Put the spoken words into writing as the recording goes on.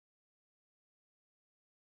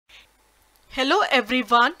Hello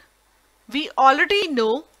everyone. We already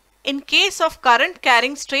know in case of current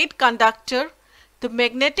carrying straight conductor, the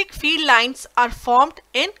magnetic field lines are formed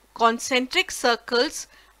in concentric circles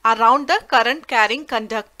around the current carrying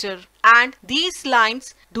conductor, and these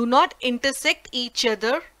lines do not intersect each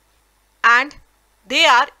other and they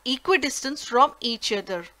are equidistant from each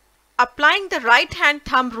other. Applying the right hand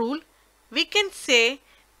thumb rule, we can say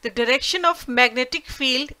the direction of magnetic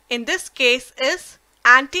field in this case is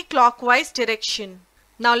anti-clockwise direction.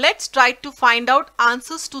 Now let's try to find out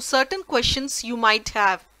answers to certain questions you might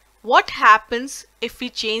have. What happens if we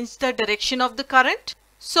change the direction of the current?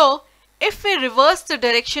 So if we reverse the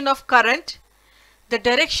direction of current, the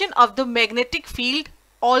direction of the magnetic field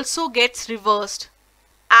also gets reversed,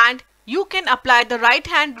 and you can apply the right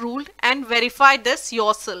hand rule and verify this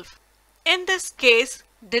yourself. In this case,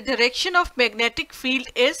 the direction of magnetic field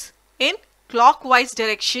is in clockwise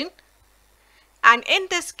direction, and in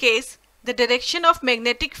this case the direction of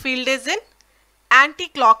magnetic field is in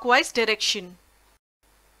anti-clockwise direction.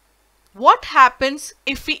 What happens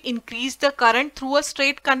if we increase the current through a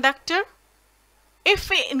straight conductor? If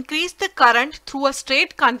we increase the current through a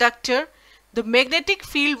straight conductor, the magnetic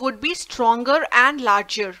field would be stronger and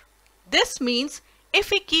larger. This means if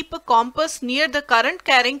we keep a compass near the current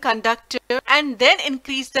carrying conductor and then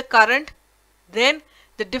increase the current, then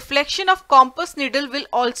the deflection of compass needle will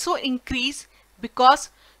also increase because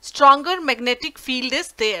stronger magnetic field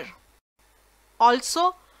is there.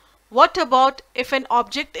 Also, what about if an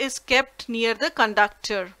object is kept near the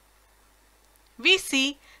conductor? We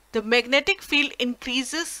see the magnetic field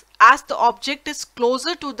increases as the object is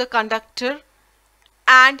closer to the conductor,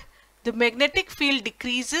 and the magnetic field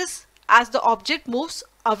decreases as the object moves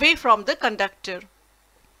away from the conductor,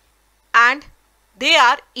 and they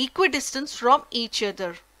are equidistant from each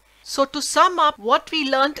other. So to sum up what we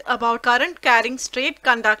learned about current carrying straight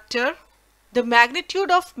conductor, the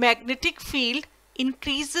magnitude of magnetic field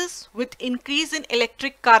increases with increase in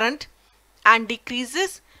electric current and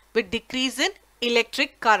decreases with decrease in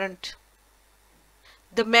electric current.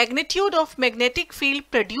 The magnitude of magnetic field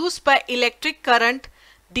produced by electric current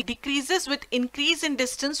decreases with increase in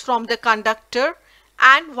distance from the conductor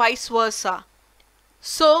and vice versa.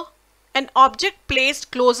 So an object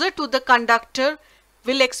placed closer to the conductor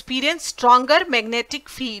will experience stronger magnetic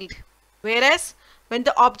field, whereas when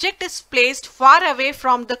the object is placed far away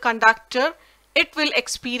from the conductor, it will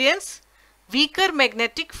experience weaker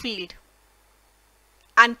magnetic field.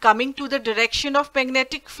 And coming to the direction of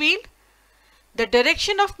magnetic field, the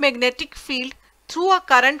direction of magnetic field through a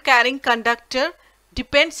current carrying conductor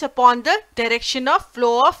depends upon the direction of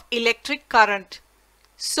flow of electric current.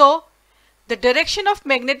 So the direction of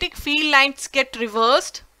magnetic field lines get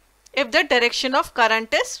reversed if the direction of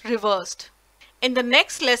current is reversed. In the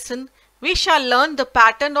next lesson, we shall learn the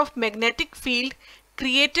pattern of magnetic field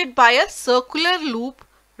created by a circular loop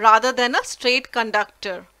rather than a straight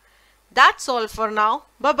conductor. That's all for now.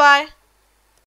 Bye-bye.